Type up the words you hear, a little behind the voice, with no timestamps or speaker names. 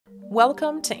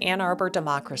Welcome to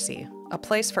A2Democracy, a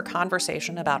place for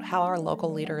conversation about how our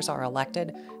local leaders are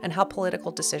elected and how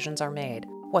political decisions are made,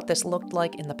 what this looked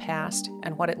like in the past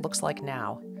and what it looks like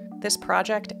now. This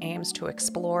project aims to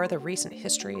explore the recent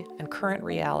history and current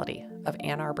reality of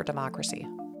Ann Arbor democracy.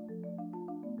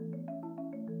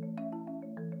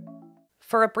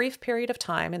 For a brief period of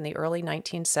time in the early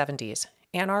 1970s,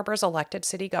 Ann Arbor's elected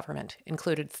city government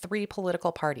included three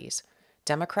political parties: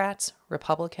 Democrats,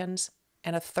 Republicans,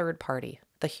 and a third party,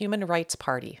 the Human Rights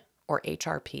Party, or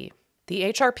HRP.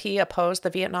 The HRP opposed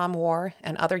the Vietnam War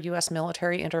and other U.S.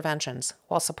 military interventions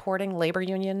while supporting labor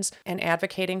unions and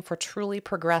advocating for truly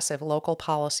progressive local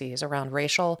policies around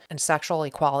racial and sexual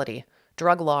equality,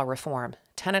 drug law reform,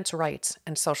 tenants' rights,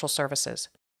 and social services.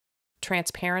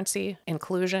 Transparency,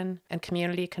 inclusion, and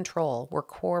community control were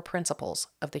core principles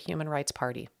of the Human Rights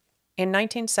Party. In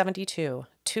 1972,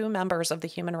 two members of the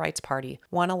Human Rights Party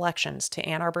won elections to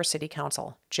Ann Arbor City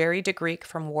Council, Jerry DeGrieck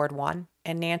from Ward 1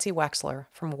 and Nancy Wexler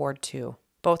from Ward 2.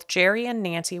 Both Jerry and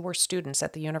Nancy were students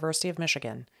at the University of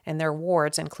Michigan, and their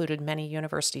wards included many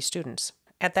university students.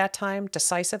 At that time,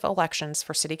 decisive elections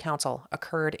for City Council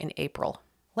occurred in April.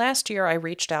 Last year, I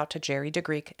reached out to Jerry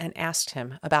DeGrieck and asked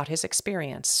him about his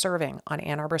experience serving on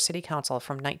Ann Arbor City Council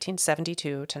from 1972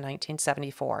 to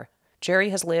 1974. Jerry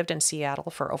has lived in Seattle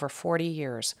for over 40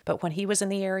 years, but when he was in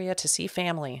the area to see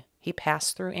family, he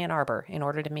passed through Ann Arbor in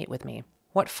order to meet with me.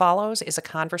 What follows is a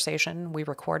conversation we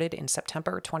recorded in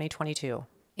September 2022.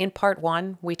 In part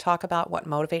one, we talk about what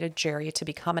motivated Jerry to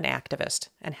become an activist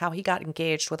and how he got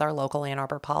engaged with our local Ann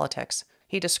Arbor politics.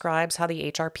 He describes how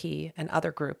the HRP and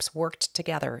other groups worked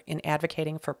together in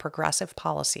advocating for progressive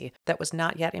policy that was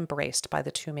not yet embraced by the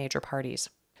two major parties.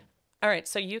 All right,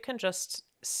 so you can just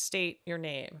state your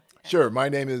name. Sure. My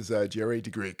name is Jerry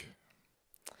DeGrieck.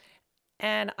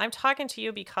 And I'm talking to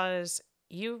you because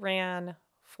you ran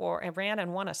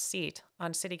and won a seat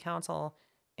on City Council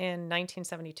in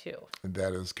 1972.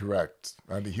 That is correct.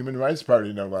 On the Human Rights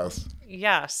Party, no less.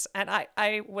 Yes. And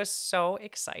I was so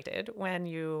excited when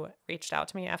you reached out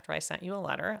to me after I sent you a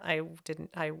letter.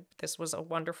 This was a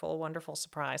wonderful, wonderful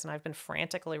surprise. And I've been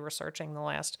frantically researching the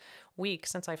last week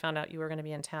since I found out you were going to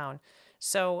be in town.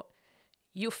 So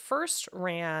you first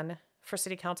ran for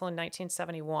City Council in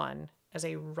 1971 as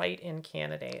a write-in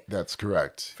candidate. That's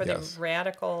correct. For the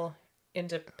Radical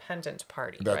Independent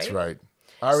Party, That's right?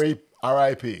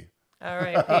 R.I.P.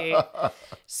 R.I.P.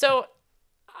 So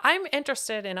I'm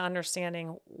interested in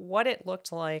understanding what it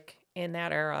looked like in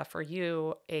that era for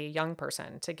you, a young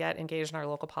person, to get engaged in our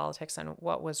local politics, and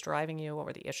what was driving you, what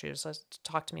were the issues. So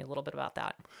talk to me a little bit about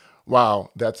that. Wow,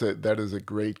 that is a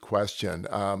great question.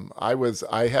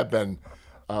 I have been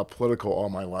political all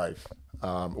my life.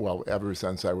 Ever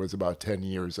since I was about 10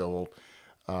 years old.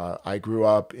 I grew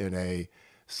up in a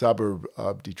suburb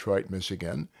of Detroit,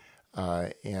 Michigan,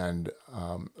 and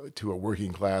to a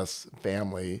working class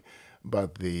family,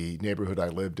 but the neighborhood I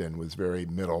lived in was very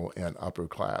middle and upper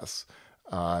class.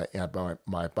 And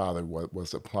my father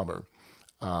was a plumber.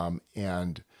 I,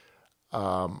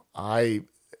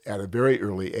 at a very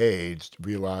early age,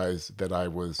 realized that I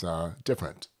was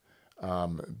different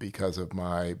because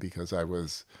I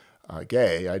was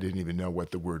gay. I didn't even know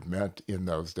what the word meant in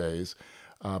those days.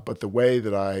 But the way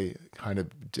that I kind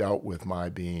of dealt with my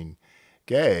being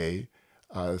gay,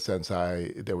 since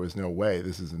there was no way,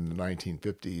 this is in the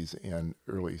 1950s and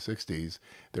early 60s,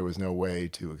 there was no way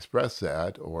to express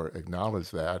that or acknowledge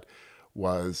that,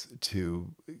 was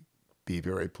to be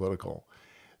very political.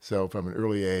 So from an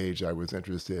early age, I was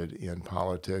interested in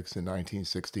politics. In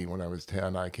 1960, when I was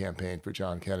 10, I campaigned for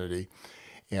John Kennedy.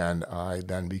 And I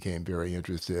then became very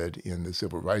interested in the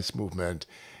civil rights movement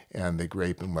and the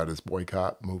grape and lettuce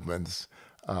boycott movements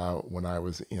when I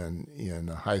was in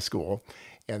high school.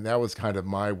 And that was kind of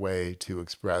my way to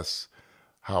express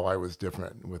how I was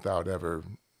different without ever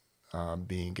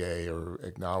being gay or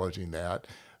acknowledging that,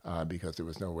 because there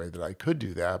was no way that I could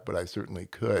do that, but I certainly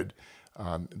could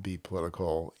be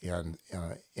political and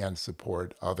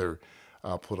support other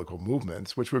political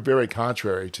movements, which were very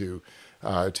contrary to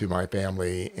my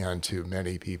family and to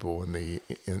many people in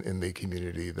the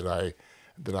community that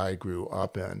I grew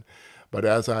up in. But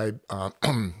as I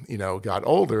got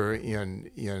older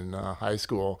in high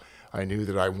school, I knew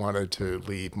that I wanted to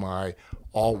leave my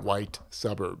all-white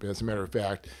suburb. As a matter of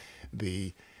fact,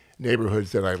 the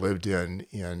neighborhoods that I lived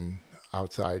in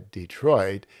outside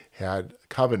Detroit had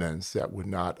covenants that would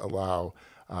not allow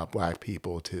Black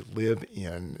people to live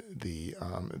in the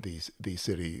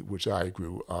city which I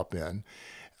grew up in,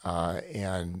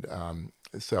 and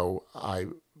so I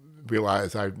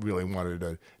realized I really wanted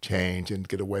to change and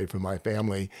get away from my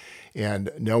family. And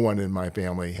no one in my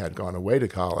family had gone away to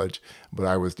college, but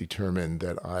I was determined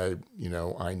that I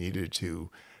needed to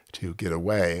get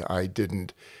away. I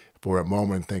didn't for a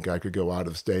moment think I could go out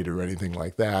of state or anything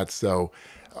like that. So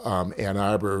Ann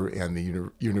Arbor and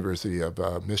the University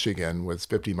of Michigan was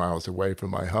 50 miles away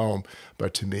from my home,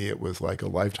 but to me it was like a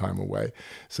lifetime away.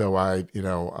 So I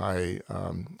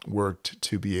worked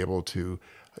to be able to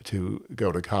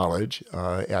go to college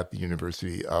at the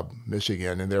University of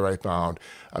Michigan, and there I found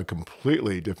a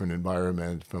completely different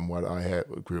environment from what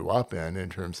grew up in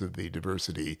terms of the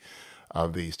diversity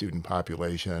of the student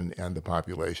population and the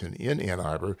population in Ann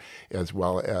Arbor, as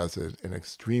well as an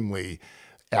extremely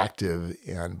active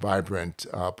and vibrant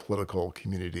political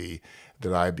community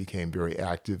that I became very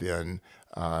active in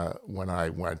when I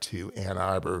went to Ann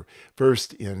Arbor.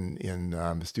 First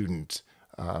in student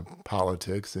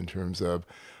politics in terms of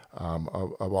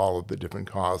all of the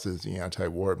different causes, the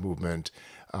anti-war movement,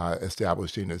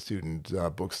 establishing a student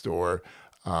bookstore,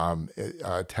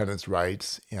 tenants'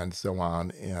 rights, and so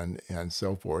on and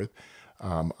so forth.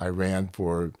 I ran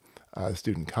for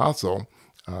student council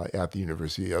at the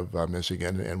University of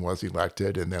Michigan and was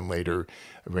elected, and then later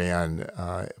ran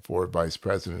for vice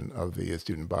president of the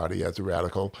student body as a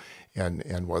radical,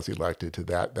 and was elected to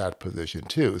that position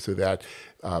too. So that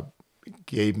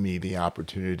gave me the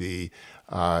opportunity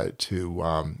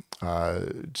to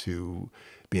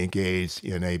be engaged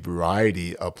in a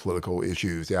variety of political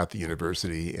issues at the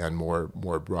university and more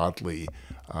broadly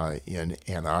in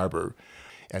Ann Arbor,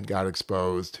 and got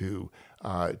exposed to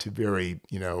very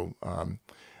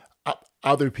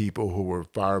other people who were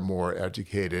far more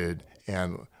educated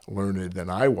and learned than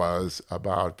I was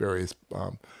about various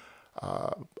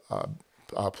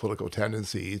political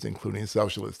tendencies, including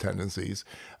socialist tendencies,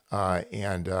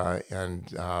 and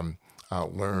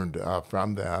learned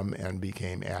from them and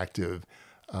became active,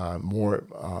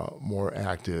 more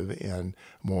active and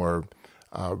more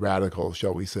radical,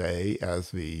 shall we say,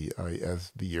 as the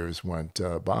years went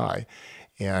by,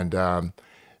 and.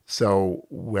 So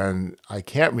when I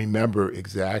can't remember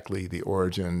exactly the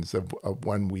origins of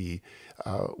when we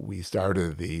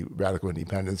started the Radical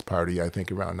Independence Party, I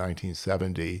think around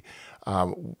 1970,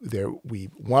 we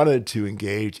wanted to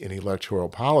engage in electoral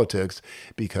politics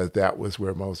because that was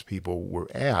where most people were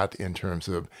at in terms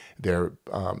of their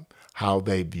how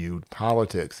they viewed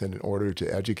politics. And in order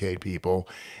to educate people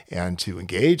and to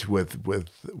engage with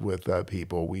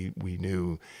people, we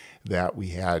knew that we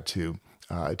had to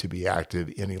be active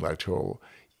in electoral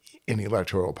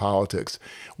politics.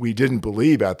 We didn't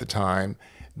believe at the time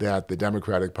that the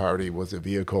Democratic Party was a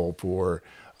vehicle for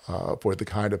the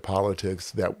kind of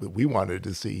politics that we wanted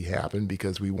to see happen,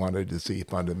 because we wanted to see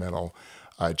fundamental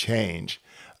change,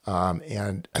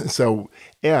 and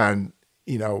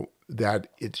that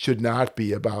it should not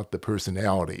be about the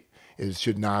personality. It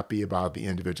should not be about the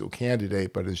individual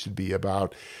candidate, but it should be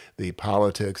about the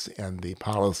politics and the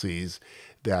policies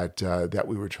that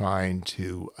we were trying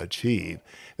to achieve.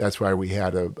 That's why we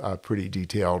had a pretty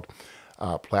detailed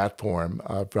platform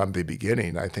from the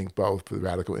beginning. I think both the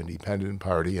Radical Independent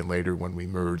Party and later when we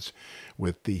merged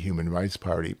with the Human Rights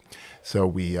Party. So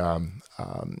we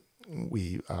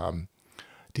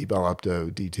developed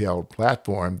a detailed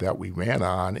platform that we ran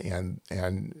on, and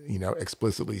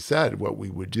explicitly said what we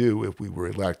would do if we were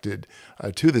elected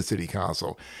to the city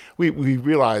council. We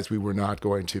realized we were not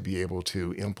going to be able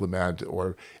to implement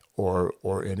or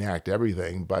enact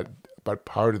everything, but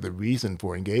part of the reason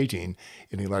for engaging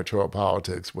in electoral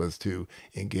politics was to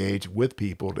engage with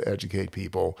people, to educate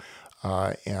people,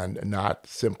 and not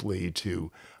simply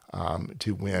to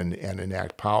win and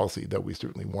enact policy, though we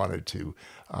certainly wanted to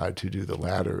do the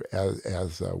latter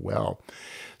as well.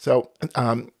 So,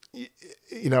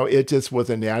 it just was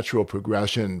a natural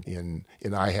progression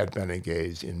and I had been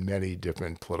engaged in many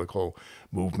different political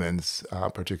movements,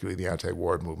 particularly the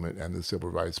anti-war movement and the civil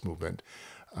rights movement,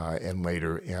 and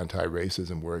later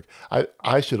anti-racism work.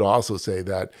 I should also say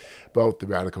that both the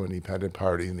Radical Independent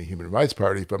Party and the Human Rights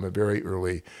Party from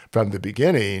the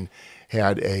beginning,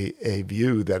 had a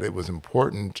view that it was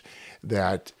important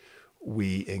that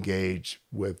we engage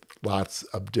with lots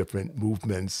of different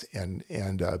movements and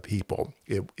people.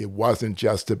 It wasn't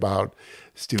just about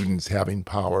students having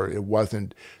power. It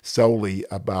wasn't solely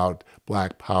about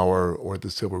Black Power or the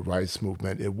Civil Rights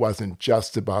Movement. It wasn't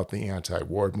just about the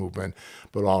anti-war movement,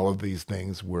 but all of these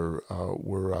things were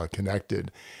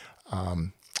connected.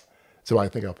 So I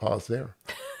think I'll pause there.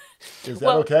 Is that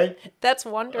okay? That's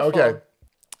wonderful. Okay.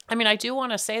 I mean, I do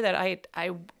want to say that I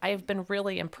have been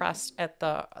really impressed at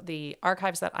the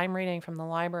archives that I'm reading from the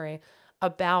library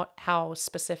about how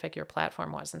specific your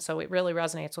platform was. And so it really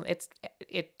resonates with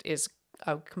it is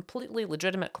a completely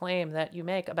legitimate claim that you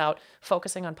make about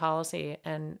focusing on policy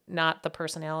and not the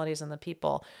personalities and the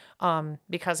people,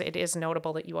 because it is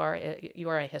notable that you are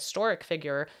a historic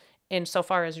figure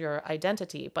insofar as your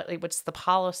identity, but it was the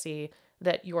policy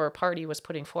that your party was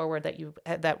putting forward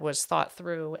that was thought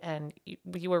through, and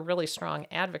you were really strong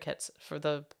advocates for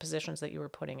the positions that you were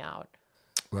putting out.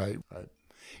 Right, right.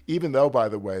 Even though, by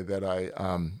the way, that I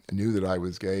knew that I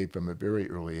was gay from a very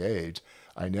early age,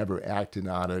 I never acted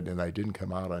on it, and I didn't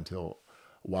come out until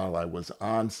while I was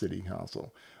on city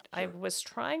council. I was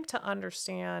trying to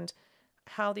understand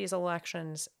how these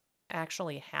elections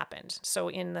actually happened. So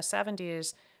in the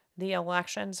 70s, the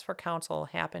elections for council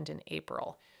happened in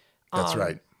April. That's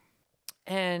right.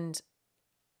 And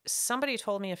somebody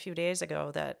told me a few days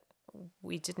ago that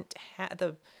we didn't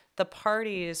have the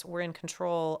parties were in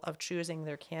control of choosing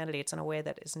their candidates in a way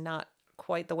that is not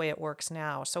quite the way it works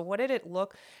now. So what did it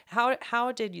look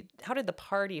how did the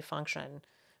party function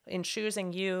in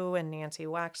choosing you and Nancy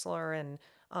Wexler and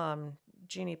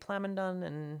Jeannie Plemondon,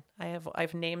 and I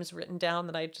have names written down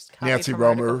that I just copied Nancy from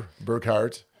Romer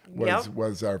Burkhart Yep.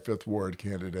 was our fifth ward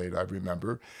candidate, I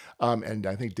remember, and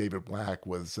I think David Black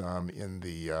was in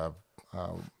the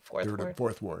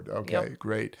fourth ward. Okay, Yep.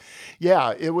 great.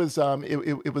 Yeah, it was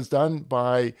done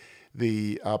by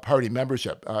the party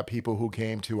membership, people who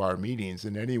came to our meetings,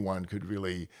 and anyone could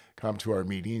really come to our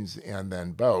meetings and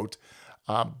then vote.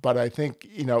 But I think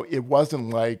it wasn't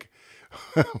like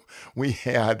we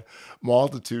had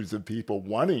multitudes of people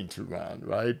wanting to run,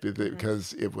 right?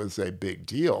 Because it was a big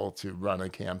deal to run a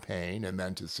campaign and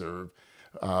then to serve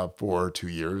for 2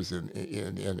 years,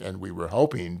 and we were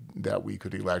hoping that we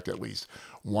could elect at least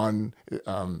one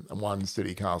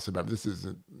city council member. This is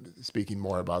speaking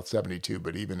more about 72,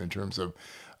 but even in terms of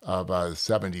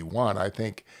 71, I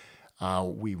think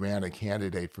we ran a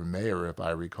candidate for mayor, if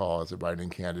I recall, as a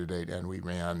write-in candidate, and we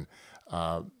ran.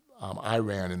 I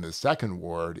ran in the second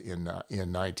ward in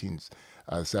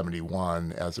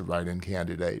 1971 as a write-in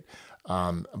candidate,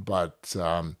 but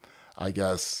I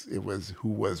guess it was who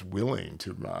was willing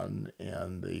to run,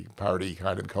 and the party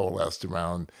kind of coalesced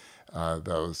around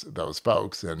those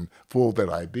folks. And fool that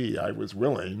I be, I was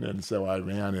willing, and so I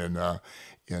ran in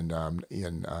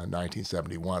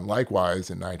 1971. Likewise,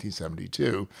 in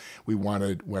 1972, we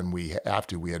wanted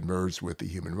after we had merged with the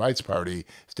Human Rights Party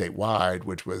statewide,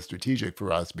 which was strategic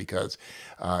for us because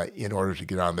in order to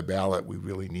get on the ballot, we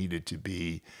really needed to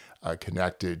be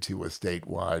connected to a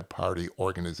statewide party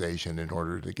organization in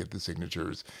order to get the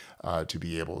signatures to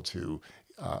be able to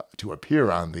appear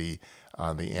on the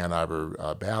Ann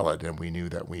Arbor ballot. And we knew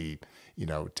that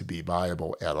to be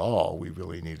viable at all, we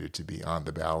really needed to be on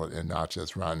the ballot and not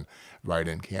just run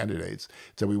write-in candidates.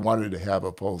 So we wanted to have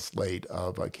a full slate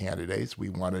of candidates. We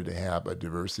wanted to have a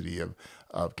diversity of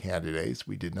candidates.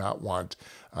 We did not want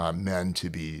men to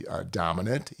be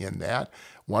dominant in that.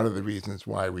 One of the reasons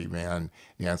why we ran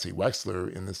Nancy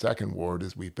Wexler in the second ward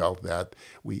is we felt that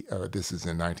this is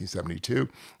in 1972,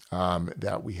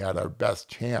 that we had our best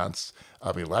chance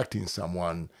of electing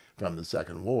someone from the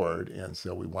second ward, and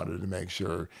so we wanted to make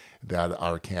sure that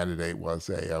our candidate was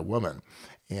a woman.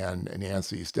 And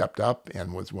Nancy stepped up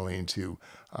and was willing to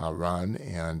run,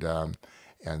 and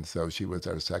so she was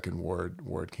our second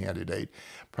ward candidate.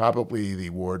 Probably the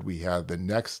ward we had the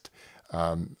next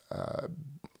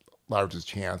largest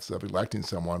chance of electing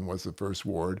someone was the first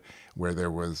ward, where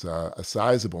there was a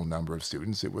sizable number of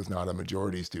students. It was not a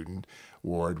majority student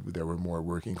ward. There were more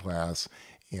working class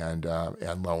and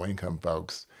low income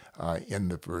folks in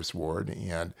the first ward,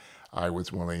 and I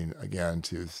was willing again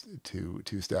to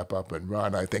step up and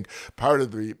run. I think part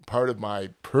of my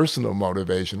personal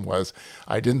motivation was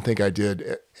I didn't think I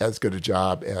did as good a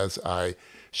job as I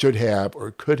should have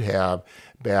or could have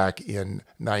back in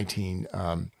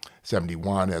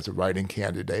 1971 as a write-in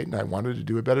candidate, and I wanted to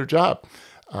do a better job.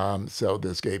 So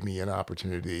this gave me an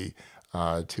opportunity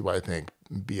to, I think,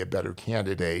 be a better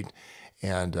candidate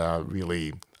and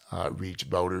really reach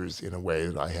voters in a way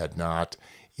that I had not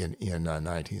in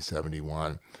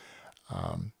 1971.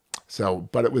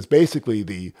 But it was basically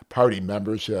the party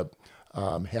membership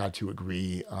had to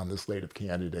agree on the slate of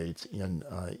candidates in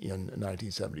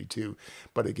 1972.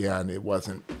 But again, it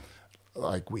wasn't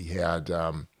like we had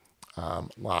a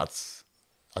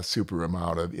super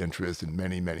amount of interest in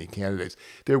many candidates.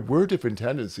 There were different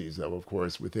tendencies, though, of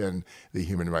course, within the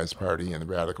Human Rights Party and the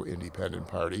Radical Independent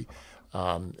Party.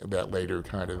 That later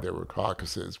there were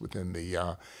caucuses within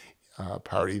the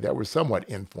party that were somewhat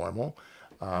informal.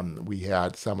 We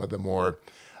had some of the more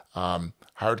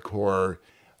hardcore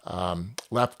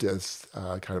leftists,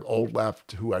 kind of old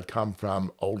left, who had come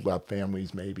from old left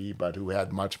families maybe, but who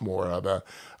had much more of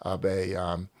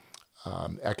a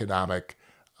economic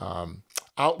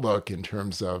outlook in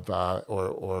terms of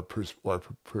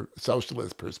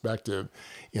socialist perspective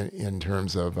in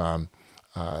terms of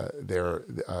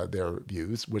their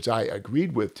views, which I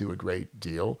agreed with to a great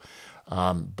deal,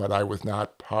 but I was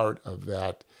not part of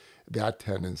that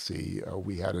tendency.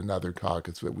 We had another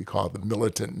caucus that we called the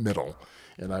militant middle,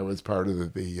 and I was part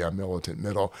of the militant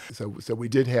middle. So we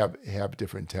did have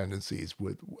different tendencies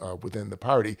within the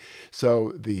party.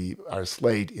 So our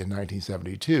slate in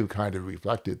 1972 kind of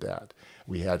reflected that.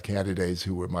 We had candidates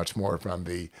who were much more from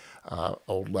the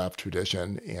old left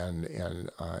tradition,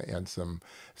 and some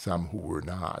who were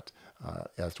not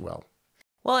as well.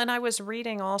 Well, and I was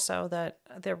reading also that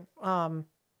the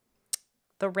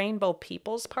Rainbow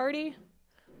People's Party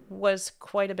was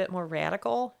quite a bit more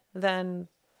radical than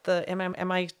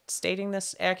am I stating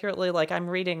this accurately? Like, I'm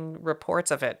reading reports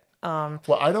of it.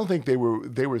 Well, I don't think they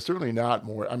were certainly not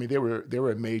more. I mean, they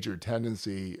were a major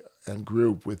tendency and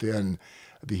group within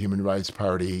the Human Rights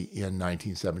Party in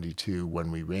 1972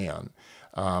 when we ran.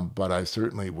 But I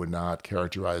certainly would not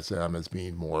characterize them as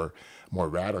being more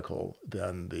radical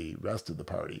than the rest of the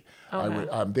party.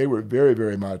 Okay. They were very,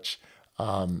 very much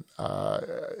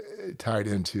tied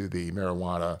into the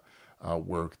marijuana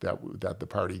work that the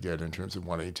party did in terms of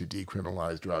wanting to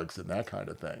decriminalize drugs and that kind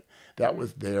of thing. That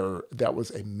was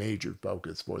a major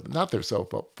focus for them. Not their sole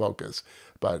focus,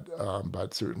 but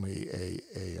certainly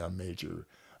a major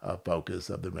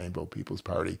focus of the Rainbow People's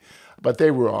Party. But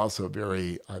they were also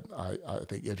very, I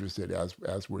think, interested,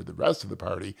 as were the rest of the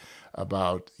party,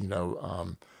 about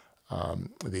the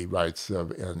rights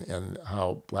of and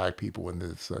how Black people in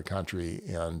this country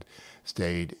and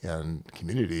state and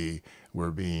community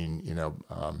were being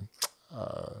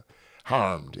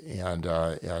harmed, and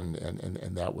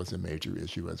that was a major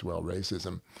issue as well,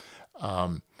 racism.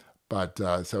 So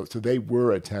they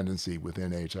were a tendency within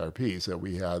HRP. So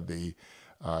we had the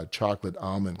Chocolate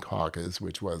Almond Caucus,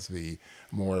 which was the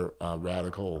more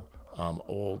radical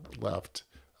old left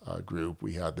group.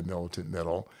 We had the Militant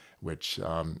Middle, which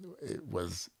it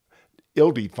was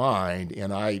ill-defined,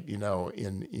 and I,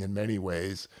 in many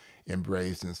ways,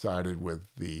 embraced and sided with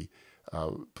the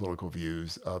political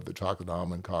views of the Chocolate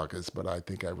Almond Caucus, but I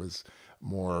think I was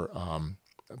more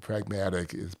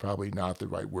pragmatic is probably not the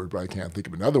right word, but I can't think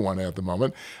of another one at the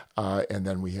moment. And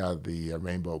then we had the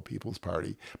Rainbow People's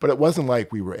Party. But it wasn't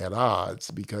like we were at odds,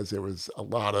 because there was a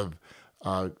lot of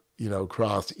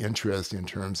cross interest in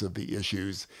terms of the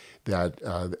issues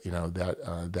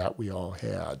that we all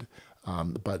had.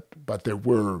 But there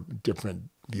were different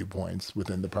viewpoints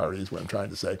within the party, is what I'm trying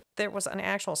to say. There was an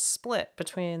actual split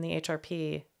between the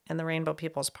HRP and the Rainbow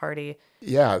People's Party.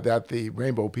 Yeah, that the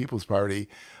Rainbow People's Party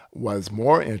was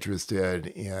more interested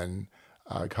in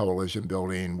coalition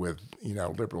building with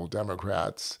liberal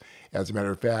Democrats. As a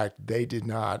matter of fact, they did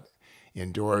not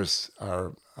endorse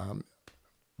our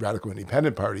Radical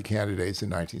Independent Party candidates in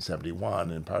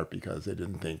 1971, in part because they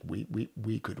didn't think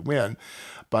we could win.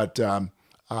 But the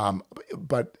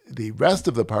rest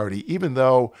of the party, even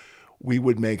though we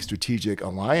would make strategic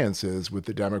alliances with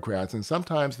the Democrats and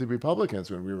sometimes the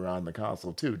Republicans when we were on the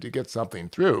council too, to get something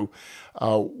through,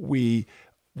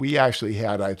 we actually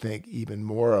had, I think, even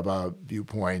more of a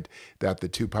viewpoint that the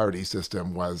two-party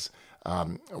system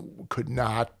could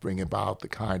not bring about the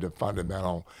kind of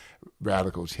fundamental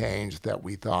radical change that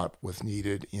we thought was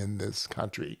needed in this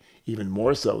country, even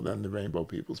more so than the Rainbow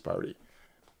People's Party.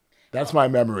 That's my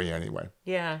memory anyway.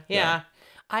 Yeah.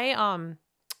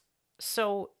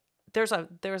 So there's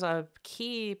a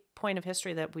key point of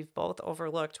history that we've both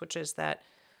overlooked, which is that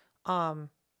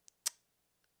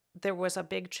there was a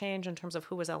big change in terms of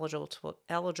who was eligible to vote.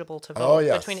 Oh,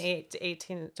 yes. Between 8 to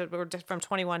 18, or from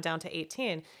 21 down to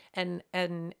 18. And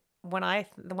when I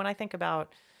think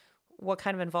about what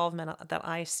kind of involvement that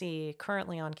I see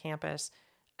currently on campus,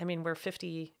 I mean, we're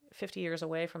 50 years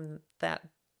away from that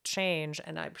change,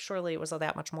 and surely it was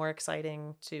that much more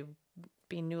exciting to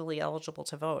be newly eligible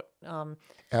to vote.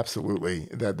 Absolutely.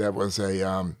 That was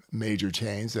a major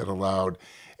change that allowed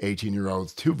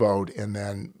 18-year-olds to vote, and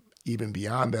then even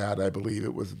beyond that, I believe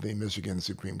it was the Michigan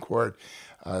Supreme Court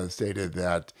stated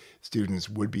that students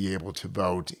would be able to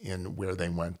vote in where they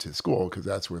went to school, because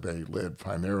that's where they lived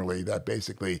primarily. That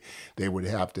basically they would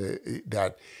have to,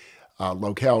 that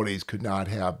localities could not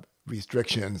have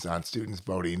restrictions on students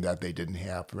voting that they didn't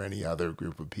have for any other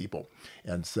group of people.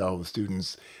 And so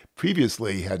students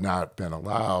previously had not been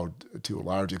allowed, to a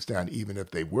large extent, even if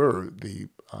they were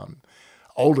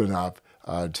old enough,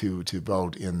 to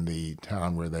vote in the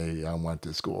town where they went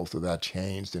to school. So that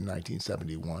changed in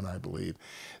 1971, I believe,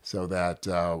 so that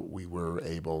we were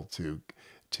able to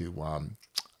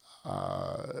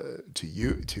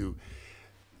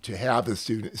have the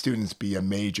students be a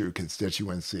major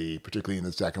constituency, particularly in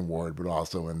the second ward, but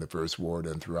also in the first ward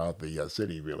and throughout the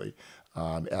city, really,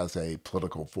 as a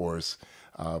political force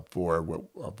for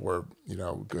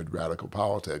good radical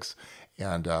politics.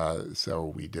 And so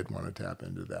we did want to tap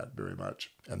into that very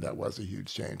much, and that was a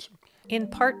huge change. In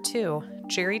part 2,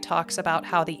 Jerry talks about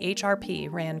how the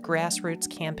HRP ran grassroots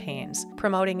campaigns,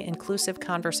 promoting inclusive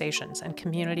conversations and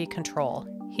community control.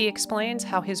 He explains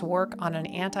how his work on an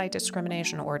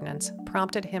anti-discrimination ordinance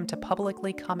prompted him to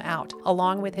publicly come out,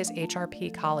 along with his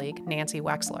HRP colleague, Nancy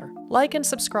Wexler. Like and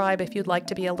subscribe if you'd like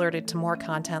to be alerted to more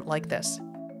content like this.